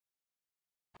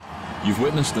You've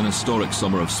witnessed an historic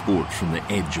summer of sport from the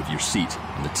edge of your seat,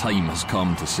 and the time has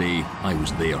come to say, I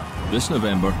was there. This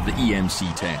November, the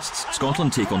EMC tests.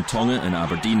 Scotland take on Tonga in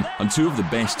Aberdeen, and two of the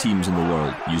best teams in the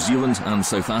world, New Zealand and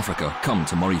South Africa, come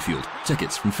to Murrayfield.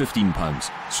 Tickets from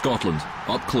 £15. Scotland,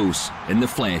 up close, in the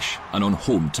flesh, and on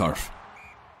home turf.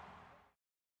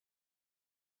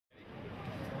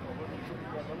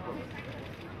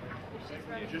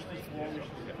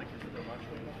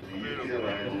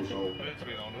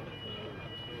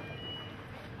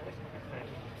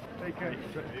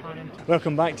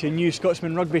 Welcome back to a new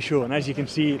Scotsman Rugby Show, and as you can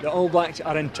see, the All Blacks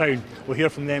are in town. We'll hear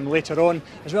from them later on,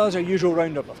 as well as our usual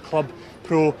roundup of club,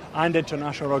 pro and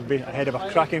international rugby ahead of a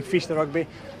cracking feast of rugby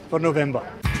for November.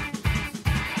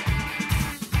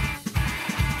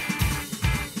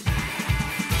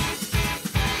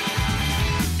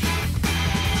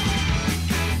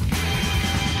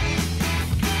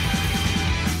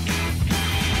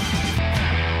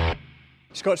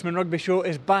 Scotsman Rugby Show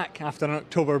is back after an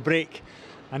October break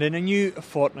and in a new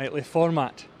fortnightly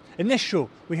format. In this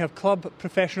show we have club,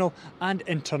 professional and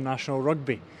international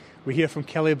rugby. We hear from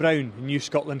Kelly Brown, the new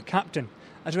Scotland captain,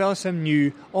 as well as some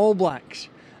new All Blacks,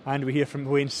 and we hear from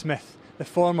Wayne Smith, the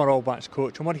former All Blacks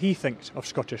coach, on what he thinks of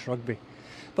Scottish rugby.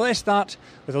 But let's start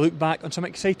with a look back on some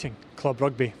exciting club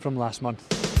rugby from last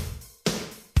month.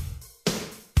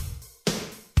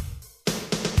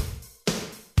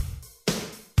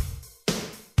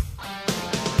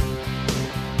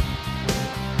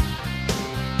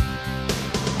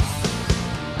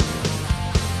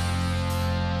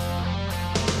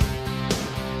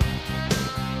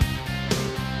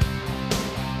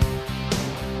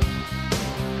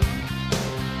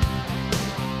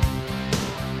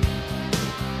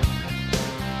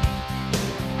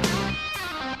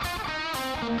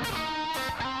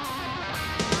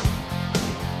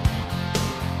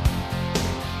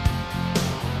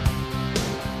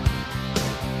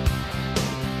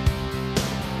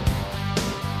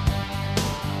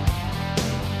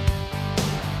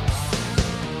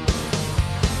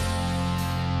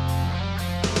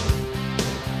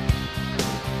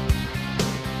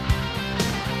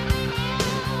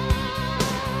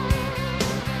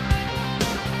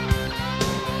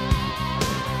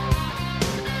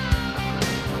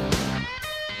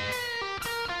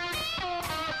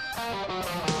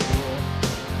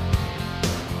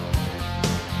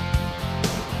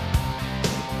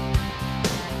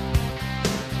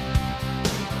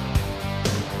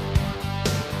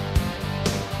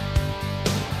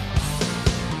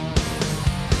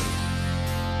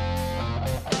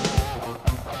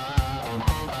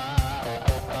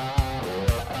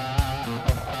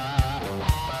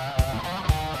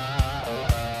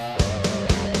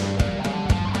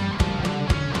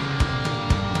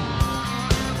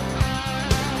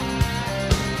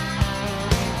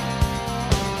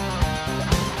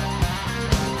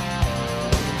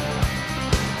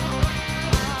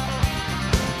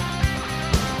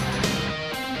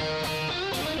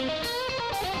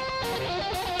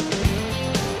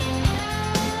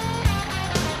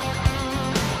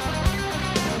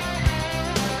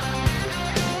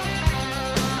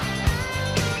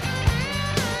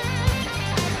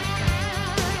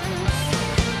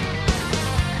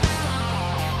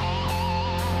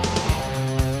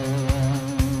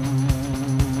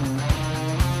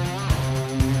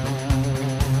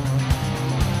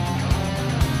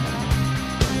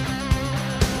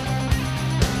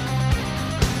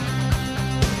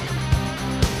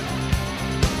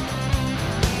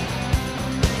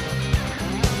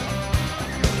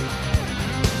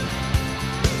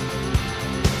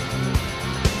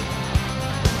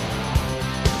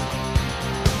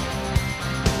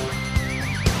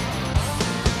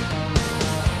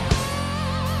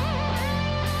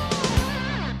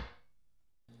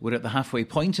 We're at the halfway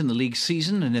point in the league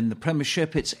season, and in the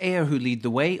Premiership it's Ayr who lead the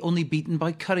way, only beaten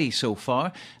by Curry so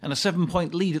far, and a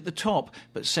 7-point lead at the top,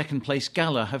 but second place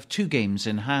Gala have 2 games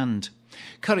in hand.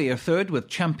 Curry are third with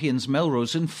champions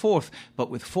Melrose in fourth, but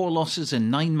with 4 losses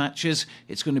in 9 matches,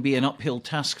 it's going to be an uphill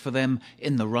task for them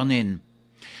in the run-in.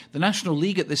 The National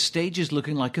League at this stage is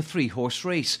looking like a 3-horse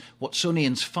race.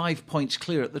 Watsonians 5 points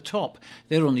clear at the top.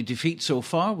 Their only defeat so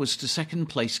far was to second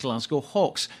place Glasgow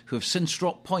Hawks, who have since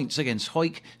dropped points against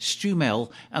Hawick,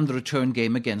 Stumel and the return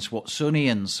game against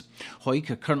Watsonians. Hawick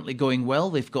are currently going well.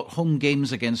 They've got home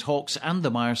games against Hawks and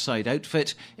the Mireside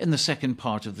outfit in the second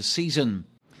part of the season.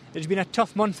 It's been a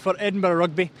tough month for Edinburgh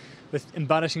Rugby, with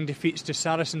embarrassing defeats to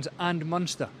Saracens and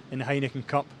Munster in the Heineken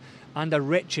Cup, and a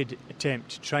wretched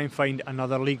attempt to try and find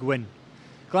another league win.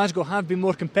 Glasgow have been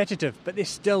more competitive, but they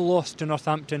still lost to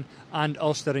Northampton and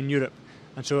Ulster in Europe,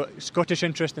 and so Scottish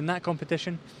interest in that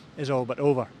competition is all but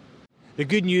over. The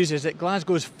good news is that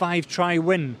Glasgow's 5-try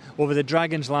win over the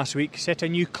Dragons last week set a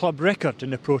new club record in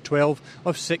the Pro 12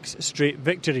 of 6 straight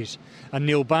victories. And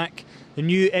Neil Back, the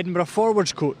new Edinburgh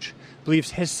forwards coach,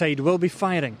 believes his side will be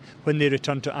firing when they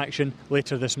return to action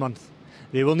later this month.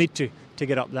 They will need to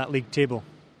get up that league table.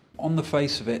 On the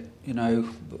face of it, you know,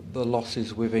 the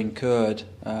losses we've incurred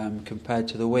compared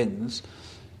to the wins,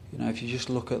 you know, if you just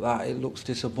look at that, it looks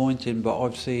disappointing, but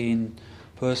I've seen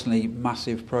personally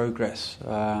massive progress.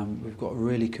 We've got a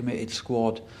really committed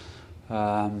squad.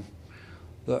 The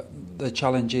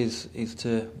challenge is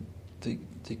to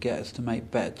get us to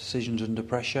make better decisions under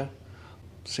pressure.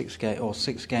 6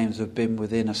 games have been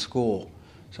within a score,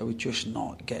 so we're just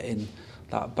not getting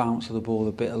that bounce of the ball,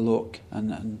 a bit of luck,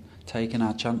 and taking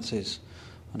our chances.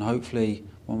 And hopefully,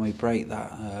 when we break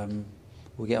that,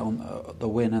 we'll get on the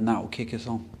win, and that will kick us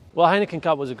on. Well, Heineken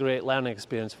Cup was a great learning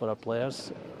experience for our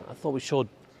players. I thought we showed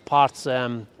parts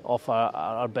of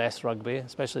our best rugby,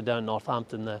 especially down in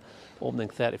Northampton, the opening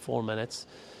 34 minutes.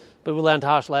 But we learned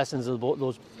harsh lessons in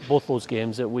both those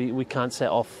games, that we can't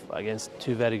set off against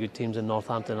 2 very good teams in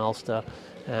Northampton and Alasdair.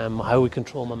 How we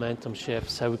control momentum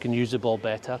shifts, how we can use the ball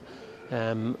better,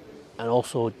 and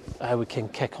also how we can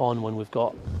kick on when we've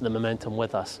got the momentum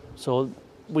with us. So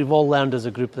we've all learned as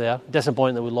a group there.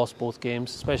 Disappointing that we lost both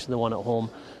games, especially the one at home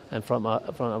in front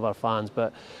of our fans,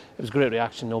 but it was a great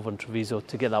reaction over in Treviso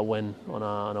to get that win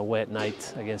on a wet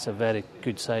night against a very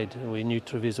good side. We knew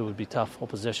Treviso would be tough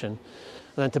opposition,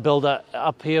 and then to build that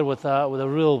up here with a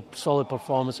real solid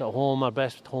performance at home, our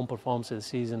best home performance of the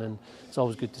season, and it's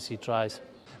always good to see tries.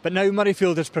 But now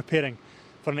Murrayfield is preparing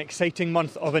for an exciting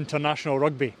month of international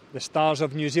rugby. The stars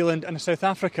of New Zealand and South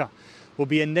Africa will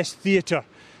be in this theatre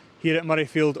here at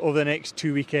Murrayfield over the next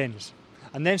 2 weekends,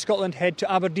 and then Scotland head to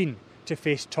Aberdeen to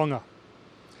face Tonga.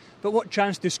 But what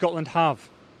chance do Scotland have?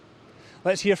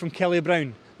 Let's hear from Kelly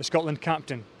Brown, the Scotland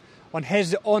captain, on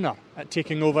his honour at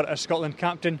taking over as Scotland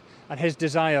captain and his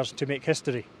desires to make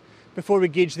history, before we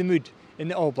gauge the mood in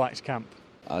the All Blacks camp.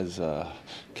 As a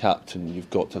captain, you've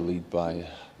got to lead by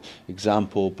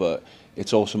example, but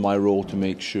it's also my role to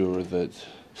make sure that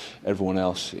everyone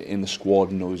else in the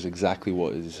squad knows exactly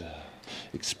what is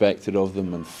expected of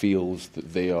them and feels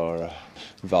that they are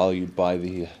valued by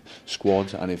the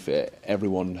squad. And if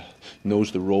everyone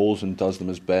knows the roles and does them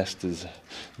as best as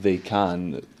they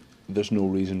can, there's no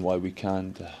reason why we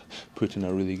can't put in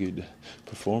a really good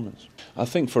performance. I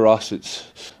think for us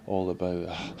it's all about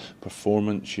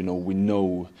performance. You know, we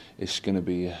know it's going to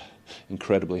be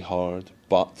incredibly hard,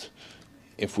 but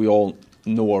if we all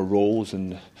know our roles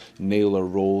and nail our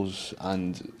roles,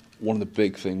 and one of the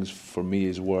big things for me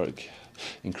is work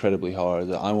incredibly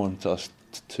hard. I want us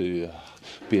to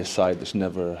be a side that's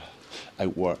never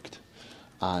outworked,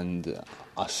 and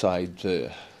a side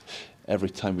that every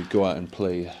time we go out and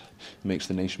play makes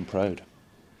the nation proud.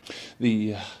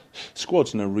 The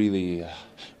squad's in a really,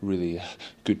 really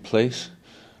good place,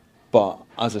 but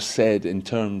as I said, in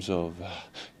terms of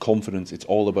confidence, it's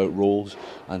all about roles,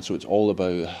 and so it's all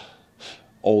about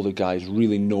all the guys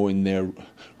really knowing their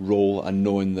role and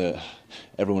knowing that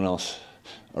everyone else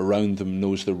around them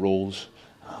knows their roles.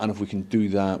 And if we can do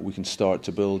that, we can start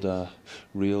to build a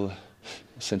real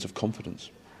sense of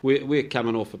confidence. We're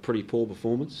coming off a pretty poor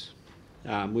performance.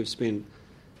 We've spent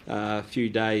a few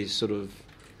days sort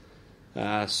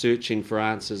of searching for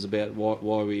answers about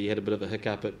why we had a bit of a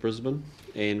hiccup at Brisbane,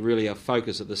 and really our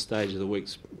focus at this stage of the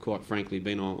week's quite frankly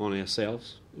been on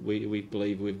ourselves. We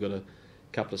believe we've got a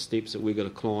couple of steps that we've got to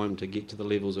climb to get to the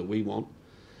levels that we want.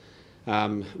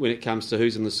 When it comes to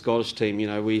who's in the Scottish team, you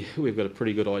know, we've got a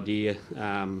pretty good idea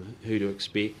who to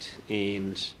expect,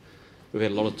 and we've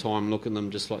had a lot of time looking at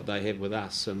them just like they have with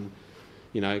us. And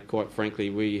you know, quite frankly,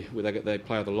 they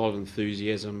play with a lot of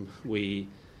enthusiasm. They're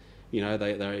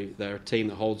a team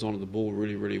that holds on to the ball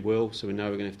really, really well, so we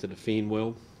know we're going to have to defend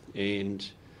well. And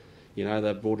you know,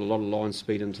 they've brought a lot of line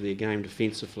speed into their game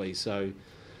defensively. So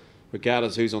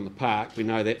regardless who's on the park, we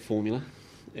know that formula,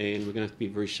 and we're going to have to be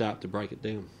very sharp to break it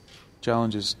down.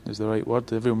 Challenge is the right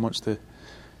word. Everyone wants to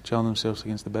challenge themselves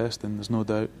against the best, and there's no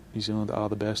doubt New Zealand are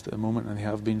the best at the moment, and they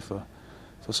have been for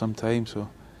some time. So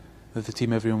they're the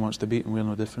team everyone wants to beat, and we're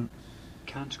no different.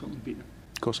 Can Scotland beat them?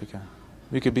 Of course we can.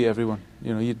 We could beat everyone.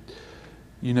 You know,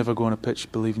 you never go on a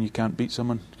pitch believing you can't beat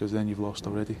someone, because then you've lost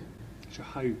already. So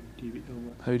how do you beat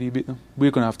them? How do you beat them? We're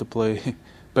going to have to play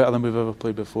better than we've ever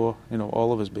played before. You know,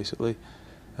 all of us basically.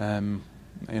 You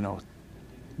know,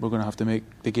 we're going to have to make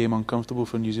the game uncomfortable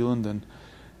for New Zealand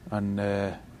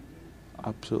and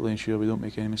absolutely ensure we don't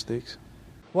make any mistakes.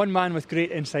 One man with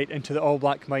great insight into the All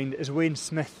Black mind is Wayne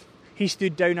Smith. He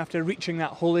stood down after reaching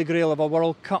that holy grail of a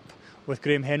World Cup with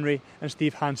Graham Henry and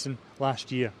Steve Hansen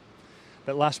last year.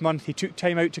 But last month he took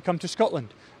time out to come to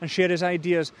Scotland and share his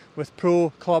ideas with pro,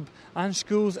 club and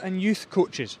schools and youth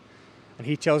coaches. And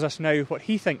he tells us now what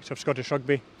he thinks of Scottish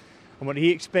rugby and what he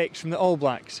expects from the All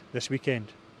Blacks this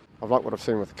weekend. I've liked what I've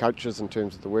seen with the coaches in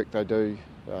terms of the work they do,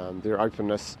 their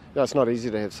openness. It's not easy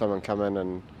to have someone come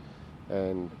in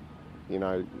and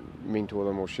mentor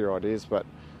them or share ideas, but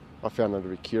I found them to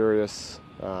be curious.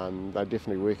 They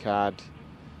definitely work hard.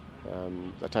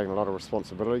 They're taking a lot of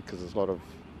responsibility because there's a lot of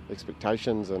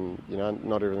expectations, and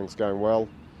not everything's going well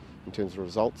in terms of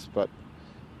results, but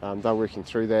they're working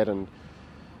through that, and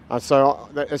so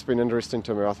that's been interesting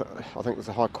to me. I think there's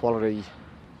a high quality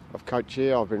of coach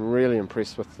here. I've been really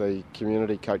impressed with the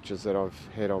community coaches that I've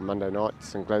had on Monday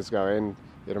nights in Glasgow and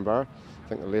Edinburgh. I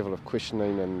think the level of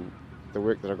questioning and the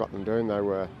work that I got them doing, they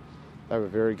were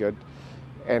very good.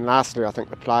 And lastly, I think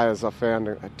the players I found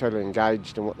are totally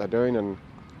engaged in what they're doing, and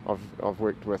I've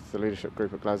worked with the leadership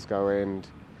group at Glasgow and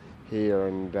here,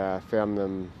 and found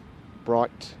them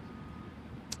bright,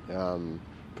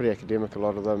 pretty academic, a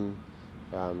lot of them,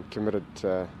 committed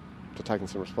to taking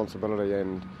some responsibility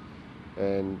and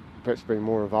perhaps being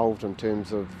more involved in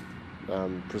terms of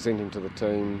presenting to the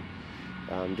team,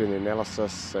 doing the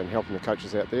analysis and helping the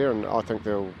coaches out there. And I think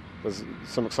there's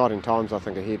some exciting times, I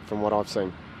think, ahead from what I've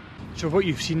seen. So what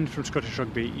you've seen from Scottish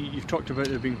Rugby, you've talked about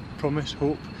there being promise,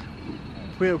 hope.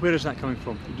 Where is that coming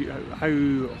from?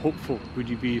 How hopeful would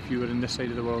you be if you were in this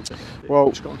side of the world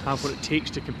that Scotland have what it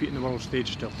takes to compete in the world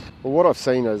stage still? Well, what I've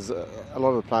seen is a lot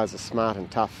of the players are smart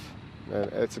and tough.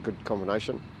 It's a good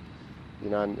combination,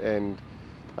 and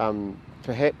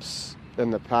perhaps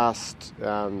in the past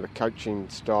the coaching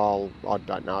style, I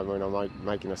don't know, I'm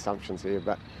making assumptions here,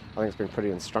 but I think it's been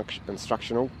pretty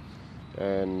instructional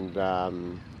and a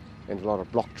lot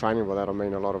of block training. By that I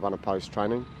mean a lot of unopposed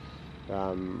training.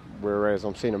 Whereas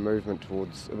I'm seeing a movement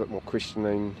towards a bit more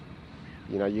questioning.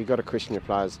 You've got to question your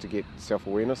players to get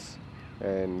self-awareness,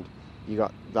 and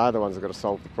they're the ones that got to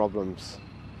solve the problems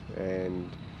and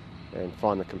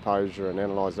find the composure and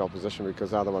analyse the opposition,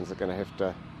 because they're the ones that are going to have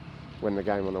to win the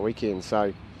game on the weekend.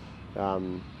 So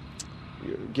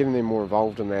getting them more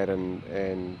involved in that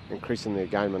and increasing their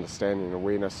game understanding and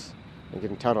awareness and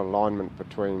getting total alignment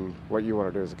between what you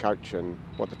want to do as a coach and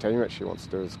what the team actually wants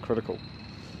to do is critical.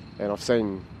 And I've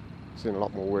seen a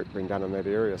lot more work being done in that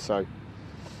area. So,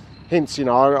 hence,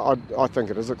 I think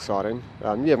it is exciting. You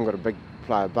haven't got a big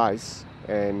player base,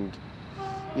 and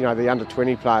the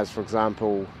under-20 players, for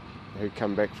example, who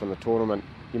come back from the tournament,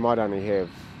 you might only have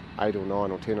 8 or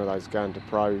 9 or 10 of those going to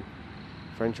pro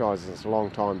franchises. It's a long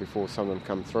time before some of them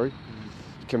come through.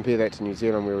 Compare that to New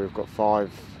Zealand, where we've got 5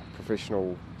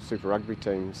 professional Super Rugby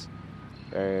teams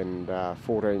and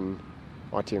 14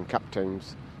 ITM Cup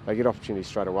teams. They get opportunities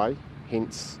straight away.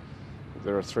 Hence,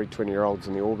 there are 3 20-year-olds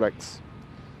in the All Blacks,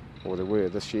 or there were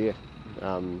this year.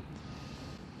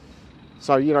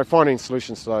 So finding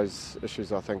solutions to those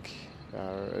issues, I think,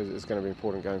 is going to be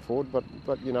important going forward. But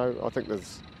I think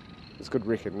there's good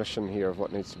recognition here of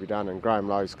what needs to be done, and Graham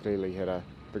Lowe's clearly had a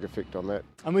big effect on that.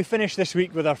 And we finish this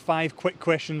week with our 5 quick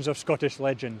questions of Scottish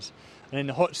legends. And in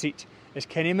the hot seat is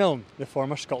Kenny Milne, the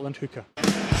former Scotland hooker.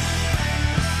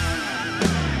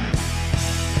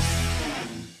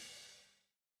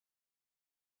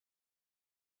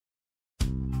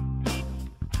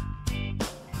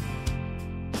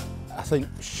 I think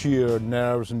sheer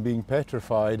nerves and being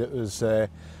petrified. It was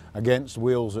against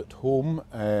Wales at home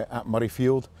at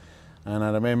Murrayfield, and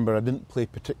I remember I didn't play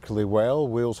particularly well.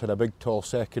 Wales had a big tall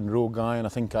second row guy, and I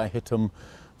think I hit him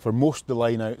for most of the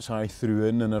line-outs I threw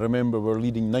in, and I remember we were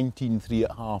leading 19-3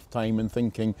 at half-time and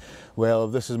thinking, well,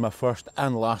 if this is my first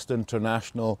and last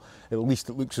international, at least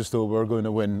it looks as though we're going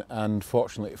to win. And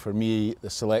fortunately for me, the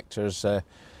selectors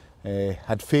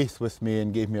had faith with me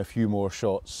and gave me a few more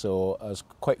shots, so I was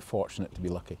quite fortunate to be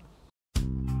lucky.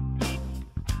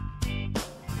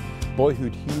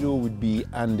 Boyhood hero would be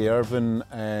Andy Irvine.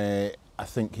 I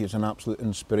think he was an absolute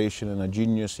inspiration and a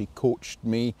genius. He coached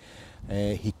me.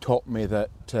 He taught me that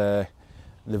the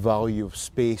value of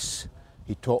space.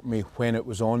 He taught me when it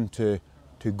was on to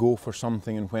go for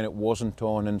something and when it wasn't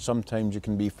on, and sometimes you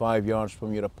can be 5 yards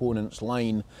from your opponent's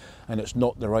line and it's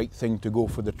not the right thing to go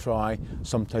for the try.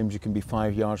 Sometimes you can be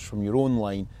 5 yards from your own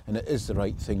line and it is the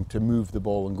right thing to move the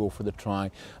ball and go for the try,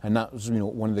 and that was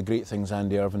one of the great things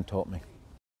Andy Irvine taught me.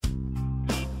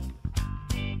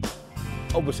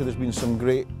 Obviously there's been some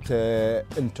great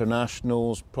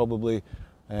internationals, probably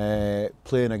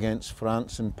playing against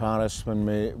France in Paris when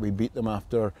we beat them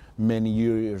after many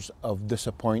years of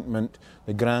disappointment.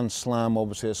 The Grand Slam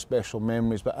obviously has special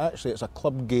memories, but actually it's a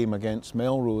club game against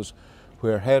Melrose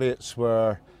where Heriots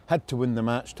were had to win the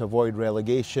match to avoid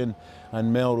relegation,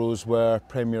 and Melrose were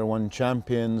Premier 1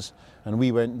 champions, and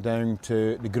we went down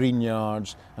to the Green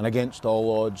Yards and against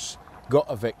all odds got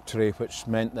a victory, which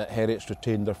meant that Heriots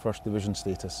retained their first division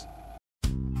status.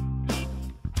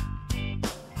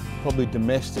 Probably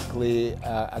domestically,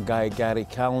 a guy, Gary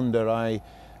Callender, I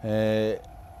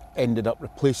ended up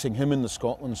replacing him in the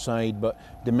Scotland side, but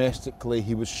domestically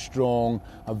he was strong,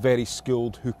 a very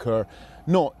skilled hooker,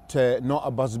 not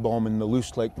a buzz bomb in the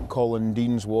loose like Colin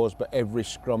Deans was, but every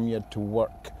scrum you had to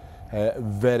work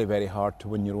very, very hard to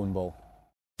win your own ball.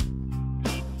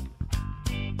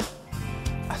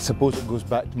 I suppose it goes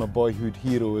back to my boyhood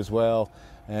hero as well,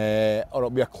 or it'll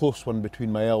be a close one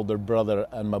between my elder brother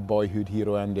and my boyhood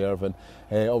hero Andy Irvine.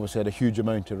 Obviously had a huge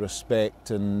amount of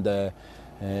respect and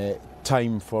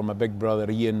time for my big brother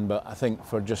Ian, but I think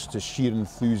for just his sheer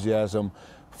enthusiasm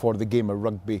for the game of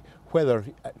rugby, whether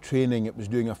at training it was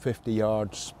doing a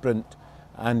 50-yard sprint,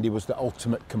 Andy was the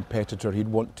ultimate competitor. He'd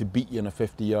want to beat you in a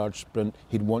 50-yard sprint,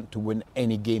 he'd want to win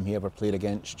any game he ever played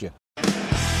against you.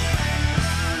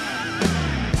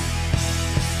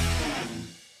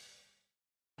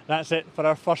 That's it for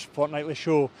our first fortnightly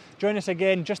show. Join us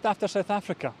again just after South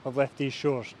Africa have left these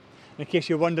shores. In case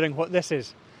you're wondering what this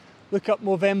is, look up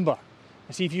Movember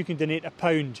and see if you can donate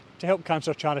 £1 to help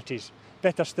cancer charities.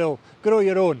 Better still, grow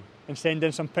your own and send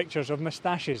in some pictures of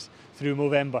moustaches through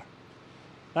Movember.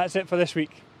 That's it for this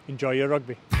week. Enjoy your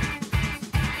rugby.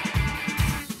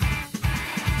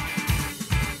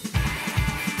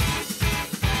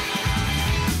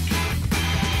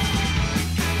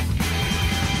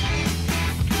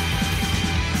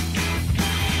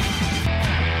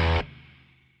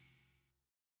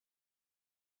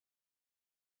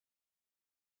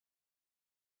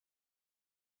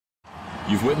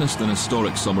 You've witnessed an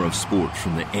historic summer of sport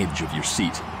from the edge of your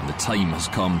seat, and the time has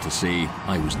come to say,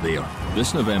 I was there.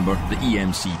 This November, the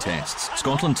EMC tests.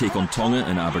 Scotland take on Tonga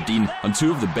and Aberdeen, and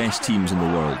two of the best teams in the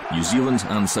world, New Zealand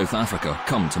and South Africa,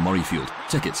 come to Murrayfield.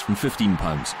 Tickets from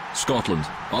 £15. Scotland,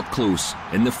 up close,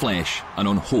 in the flesh, and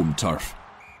on home turf.